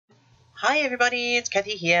Hi everybody, it's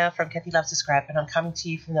Kathy here from Kathy Loves to Scrap, and I'm coming to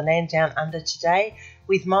you from the land down under today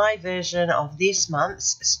with my version of this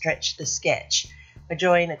month's Stretch the Sketch. I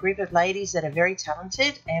join a group of ladies that are very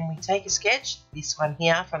talented and we take a sketch, this one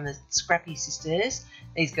here from the Scrappy Sisters,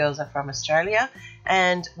 these girls are from Australia,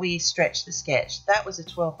 and we stretch the sketch. That was a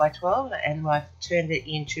 12 by 12 and I've turned it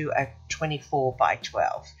into a 24 by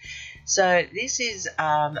 12. So this is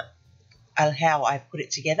how I've put it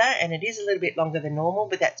together, and it is a little bit longer than normal,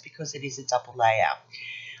 but that's because it is a double layout.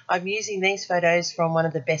 I'm using these photos from one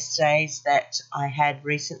of the best days that I had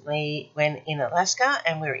recently when in Alaska,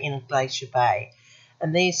 and we're in Glacier Bay.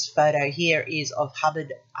 And this photo here is of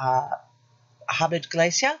Hubbard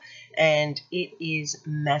Glacier, and it is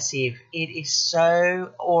massive. It is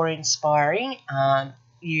so awe-inspiring.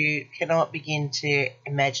 You cannot begin to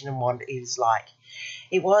imagine what it is like.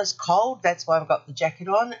 It was cold, that's why I've got the jacket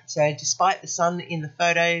on. So despite the sun in the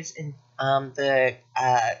photos and the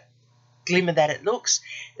glimmer that it looks,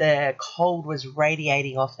 the cold was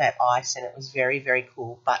radiating off that ice, and it was very, very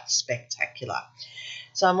cool but spectacular.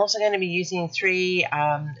 So I'm also going to be using 3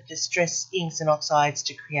 distress inks and oxides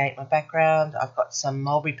to create my background. I've got some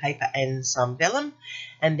mulberry paper and some vellum,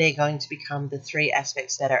 and they're going to become the 3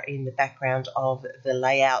 aspects that are in the background of the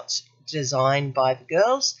layout designed by the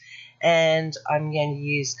girls. And I'm going to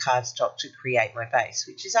use cardstock to create my base,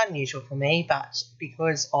 which is unusual for me, but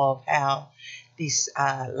because of how this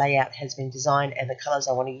layout has been designed and the colours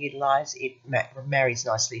I want to utilise, it marries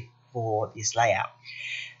nicely for this layout.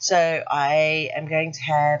 So I am going to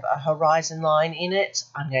have a horizon line in it,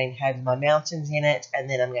 I'm going to have my mountains in it, and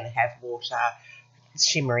then I'm going to have water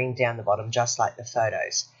shimmering down the bottom just like the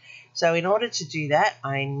photos. So in order to do that,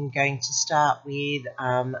 I'm going to start with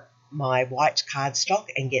my white cardstock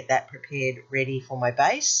and get that prepared ready for my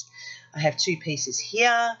base. I have 2 pieces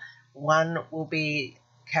here. One will be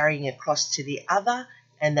carrying across to the other,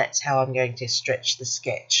 and that's how I'm going to stretch the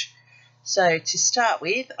sketch. So to start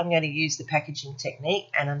with, I'm going to use the packaging technique,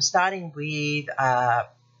 and I'm starting with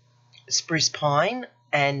spruce pine,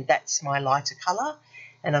 and that's my lighter colour,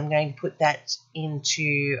 and I'm going to put that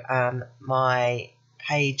into my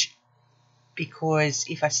page, because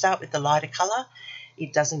if I start with the lighter colour,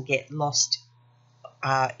 it doesn't get lost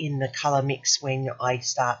in the colour mix when I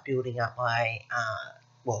start building up my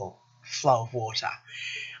flow of water.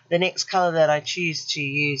 The next colour that I choose to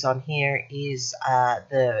use on here is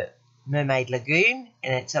the Mermaid Lagoon,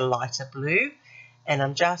 and it's a lighter blue, and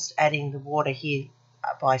I'm just adding the water here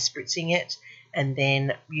by spritzing it and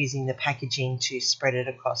then using the packaging to spread it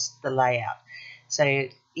across the layout. So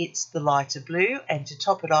it's the lighter blue, and to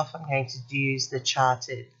top it off I'm going to use the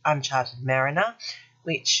Uncharted Mariner,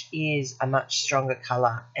 which is a much stronger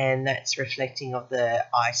colour, and that's reflecting of the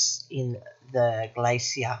ice in the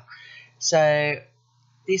glacier. So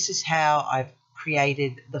this is how I've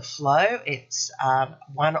created the flow. It's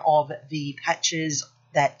one of the patches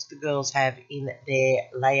that the girls have in their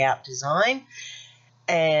layout design,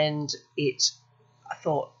 and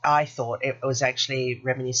I thought it was actually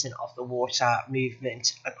reminiscent of the water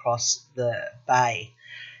movement across the bay.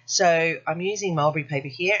 So I'm using mulberry paper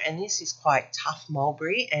here, and this is quite tough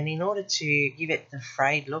mulberry, and in order to give it the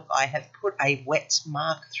frayed look, I have put a wet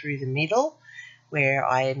mark through the middle where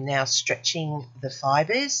I am now stretching the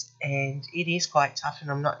fibres, and it is quite tough,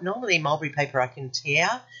 and I'm not normally mulberry paper I can tear.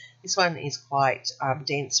 This one is quite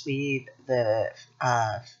dense with the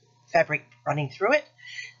fabric running through it,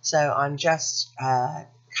 so I'm just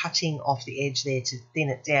cutting off the edge there to thin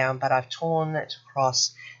it down, but I've torn it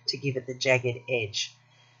across to give it the jagged edge.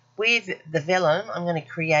 With the vellum, I'm going to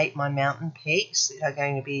create my mountain peaks that are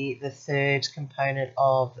going to be the 3rd component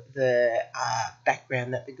of the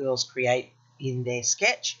background that the girls create in their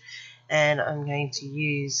sketch, and I'm going to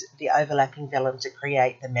use the overlapping vellum to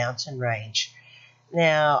create the mountain range.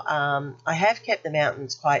 Now, I have kept the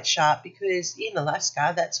mountains quite sharp because in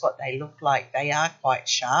Alaska, that's what they look like. They are quite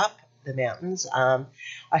sharp, the mountains. I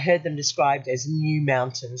heard them described as new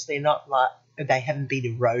mountains. They're not like, they haven't been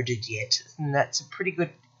eroded yet, and that's a pretty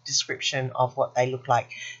good description of what they look like.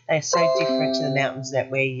 They're so different to the mountains that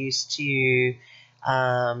we're used to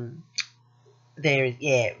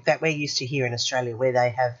that we're used to here in Australia, where they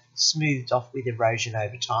have smoothed off with erosion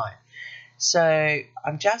over time. So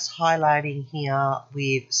I'm just highlighting here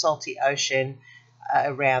with Salty Ocean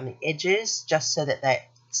around the edges, just so that that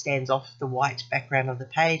stands off the white background of the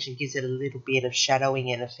page and gives it a little bit of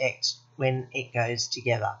shadowing and effect when it goes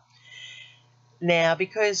together. Now,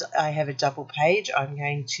 because I have a double page, I'm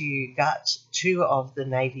going to gut 2 of the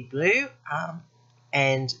navy blue,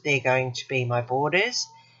 and they're going to be my borders.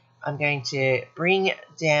 I'm going to bring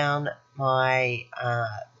down my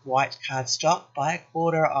white cardstock by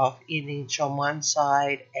 1/4 of an inch on one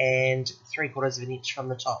side and 3/4 of an inch from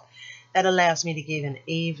the top. That allows me to give an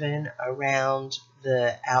even around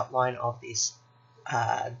the outline of this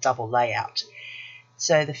double layout.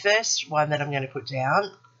 So the first one that I'm going to put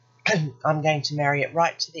down, I'm going to marry it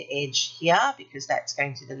right to the edge here because that's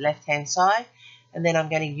going to the left hand side, and then I'm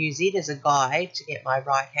going to use it as a guide to get my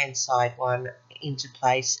right hand side one into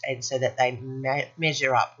place, and so that they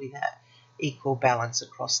measure up with an equal balance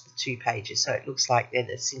across the 2 pages, so it looks like they're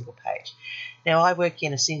the single page. Now I work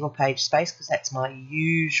in a single page space because that's my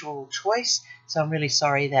usual choice, so I'm really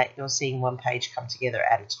sorry that you're seeing one page come together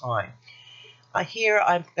at a time. Here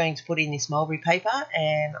I'm going to put in this mulberry paper,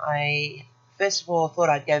 and I first of all thought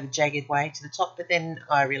I'd go the jagged way to the top, but then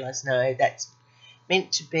I realised no, that's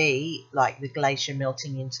meant to be like the glacier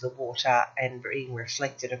melting into the water and being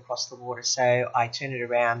reflected across the water, so I turn it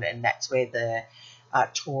around, and that's where the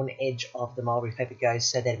torn edge of the mulberry paper goes,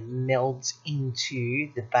 so that it melds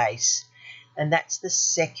into the base. And that's the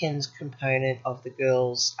second component of the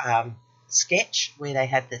girls' sketch, where they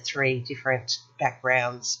have the 3 different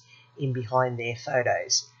backgrounds in behind their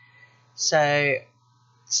photos. So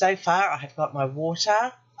far I have got my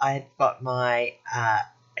water, I've got my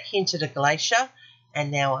hint at a glacier,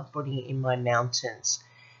 and now I'm putting it in my mountains.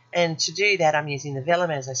 And to do that I'm using the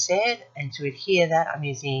vellum, as I said, and to adhere that I'm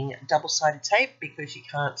using double-sided tape because you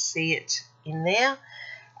can't see it in there.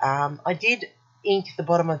 I did ink the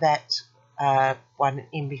bottom of that one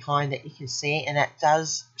in behind that you can see, and that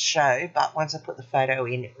does show, but once I put the photo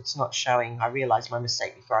in, it's not showing. I realised my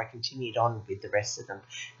mistake before I continued on with the rest of them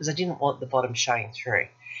because I didn't want the bottom showing through.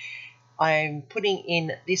 I'm putting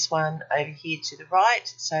in this one over here to the right,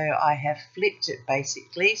 so I have flipped it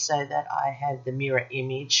basically so that I have the mirror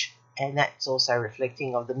image, and that's also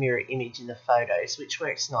reflecting of the mirror image in the photos, which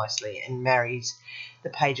works nicely and marries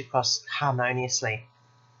the page across harmoniously.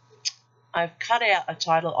 I've cut out a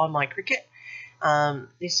title on my cricket.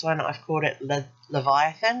 This one I've called it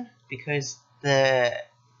Leviathan because the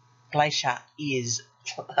glacier is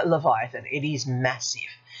Leviathan. It is massive,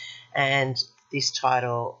 and this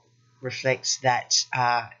title reflects that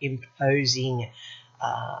imposing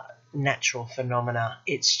natural phenomena.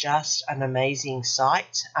 It's just an amazing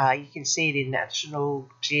sight. You can see it in National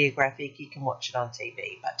Geographic, you can watch it on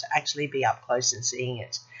TV, but to actually be up close and seeing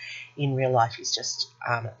it in real life is just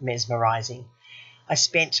mesmerizing. I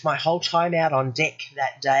spent my whole time out on deck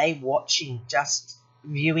that day watching, just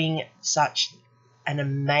viewing such an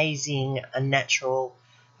amazing natural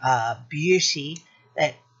beauty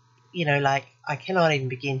that, you know, like I cannot even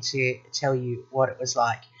begin to tell you what it was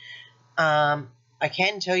like. I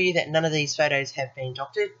can tell you that none of these photos have been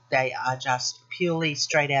doctored. They are just purely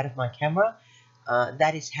straight out of my camera.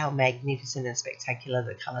 That is how magnificent and spectacular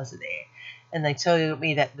the colours are there. And they tell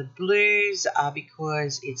me that the blues are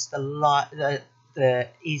because it's the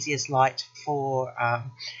easiest light for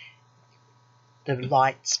the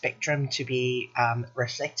light spectrum to be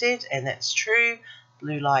reflected, and that's true.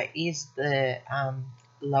 Blue light is the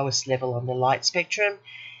lowest level on the light spectrum,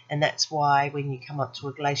 and that's why when you come up to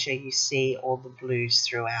a glacier you see all the blues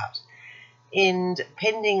throughout. And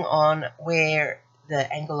depending on where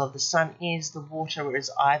the angle of the sun is, the water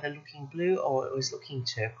is either looking blue or it was looking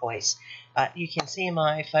turquoise. But you can see in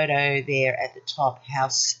my photo there at the top how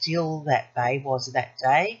still that bay was that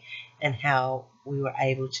day, and how we were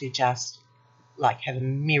able to just like have a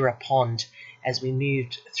mirror pond as we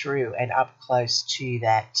moved through and up close to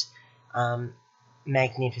that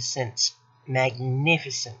magnificent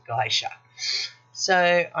glacier.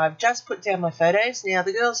 So I've just put down my photos. Now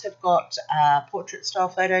the girls have got portrait style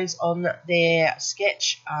photos on their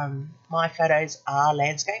sketch. My photos are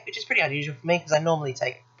landscape, which is pretty unusual for me because I normally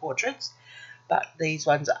take portraits, but these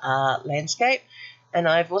ones are landscape. And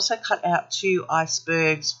I've also cut out 2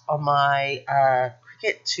 icebergs on my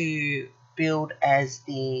cricket to build as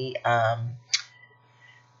the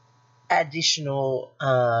additional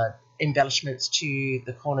embellishments to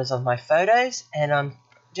the corners of my photos, and I'm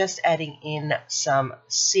just adding in some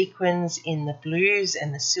sequins in the blues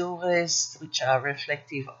and the silvers, which are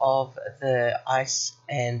reflective of the ice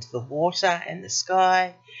and the water and the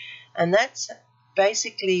sky. And that's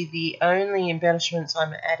basically the only embellishments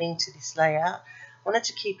I'm adding to this layout. I wanted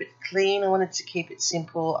to keep it clean, I wanted to keep it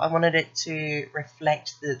simple, I wanted it to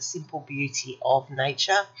reflect the simple beauty of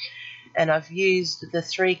nature. And I've used the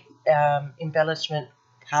 3 embellishment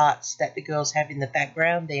parts that the girls have in the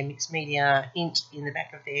background, their mixed media hint in the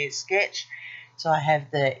back of their sketch. So I have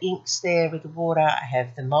the inks there with the water, I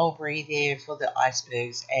have the mulberry there for the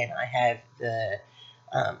icebergs, and I have the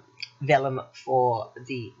vellum for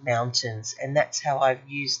the mountains. And that's how I've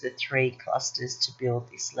used the 3 clusters to build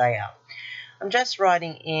this layout. I'm just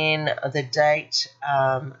writing in the date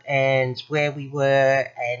and where we were,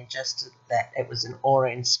 and just that it was an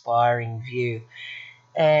awe-inspiring view.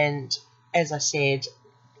 And as I said,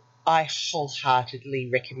 I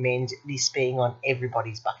wholeheartedly recommend this being on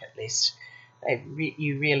everybody's bucket list.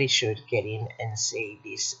 You really should get in and see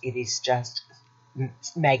this. It is just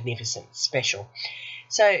magnificent, special.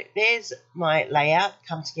 So there's my layout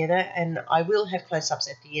come together, and I will have close-ups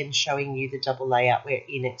at the end showing you the double layout where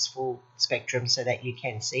in its full spectrum so that you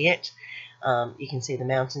can see it. You can see the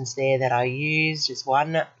mountains there that I used as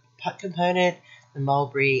one component, the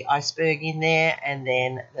mulberry iceberg in there, and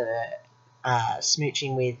then the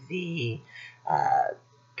smooching with the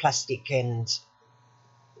plastic and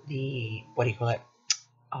the, what do you call it?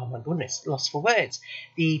 Oh my goodness, lost for words.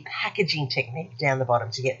 The packaging technique down the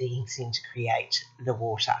bottom to get the inks in to create the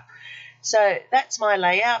water. So that's my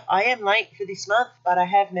layout. I am late for this month, but I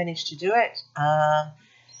have managed to do it.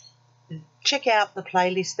 Check out the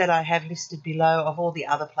playlist that I have listed below of all the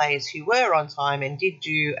other players who were on time and did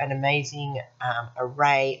do an amazing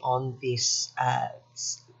array on this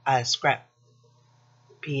Scrap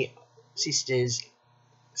Sisters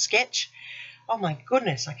sketch. Oh my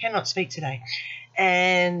goodness, I cannot speak today.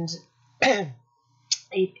 And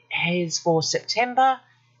it is for September,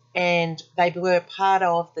 and they were part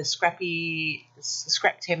of the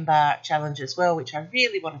Scraptember challenge as well, which I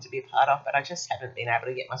really wanted to be a part of, but I just haven't been able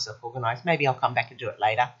to get myself organised. Maybe I'll come back and do it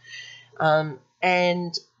later.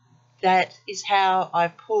 And that is how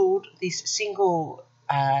I've pulled this single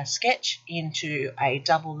sketch into a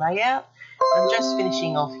double layout. I'm just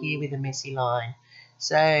finishing off here with a messy line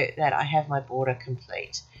so that I have my border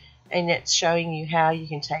complete. And it's showing you how you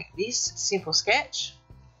can take this simple sketch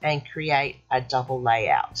and create a double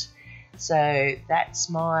layout. So that's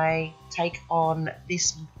my take on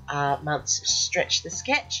this month's Stretch the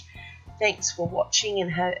Sketch. Thanks for watching,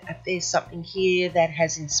 and if there's something here that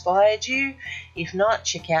has inspired you. If not,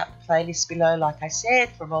 check out the playlist below, like I said,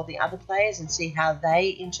 from all the other players, and see how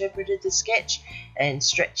they interpreted the sketch and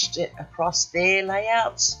stretched it across their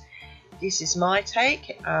layouts. This is my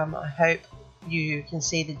take. I hope you can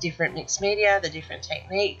see the different mixed media, the different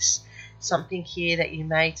techniques, something here that you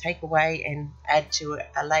may take away and add to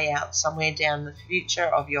a layout somewhere down the future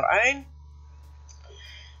of your own.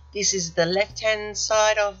 This is the left-hand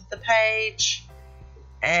side of the page,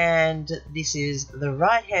 and this is the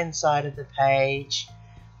right-hand side of the page.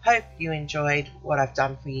 Hope you enjoyed what I've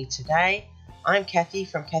done for you today. I'm Kathy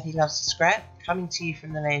from Kathy Loves to Scrap, coming to you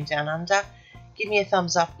from the land down under. Give me a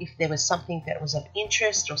thumbs up if there was something that was of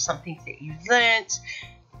interest or something that you learnt.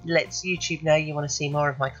 Lets YouTube know you want to see more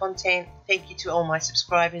of my content. Thank you to all my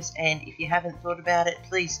subscribers, and if you haven't thought about it,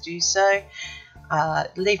 please do so.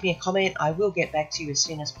 Leave me a comment. I will get back to you as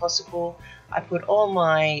soon as possible. I put all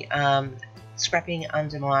my scrapping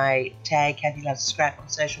under my tag Kathy Loves to Scrap on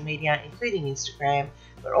social media, including Instagram,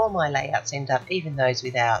 but all my layouts end up, even those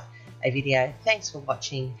without a video. Thanks for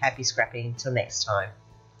watching. Happy scrapping. Till next time.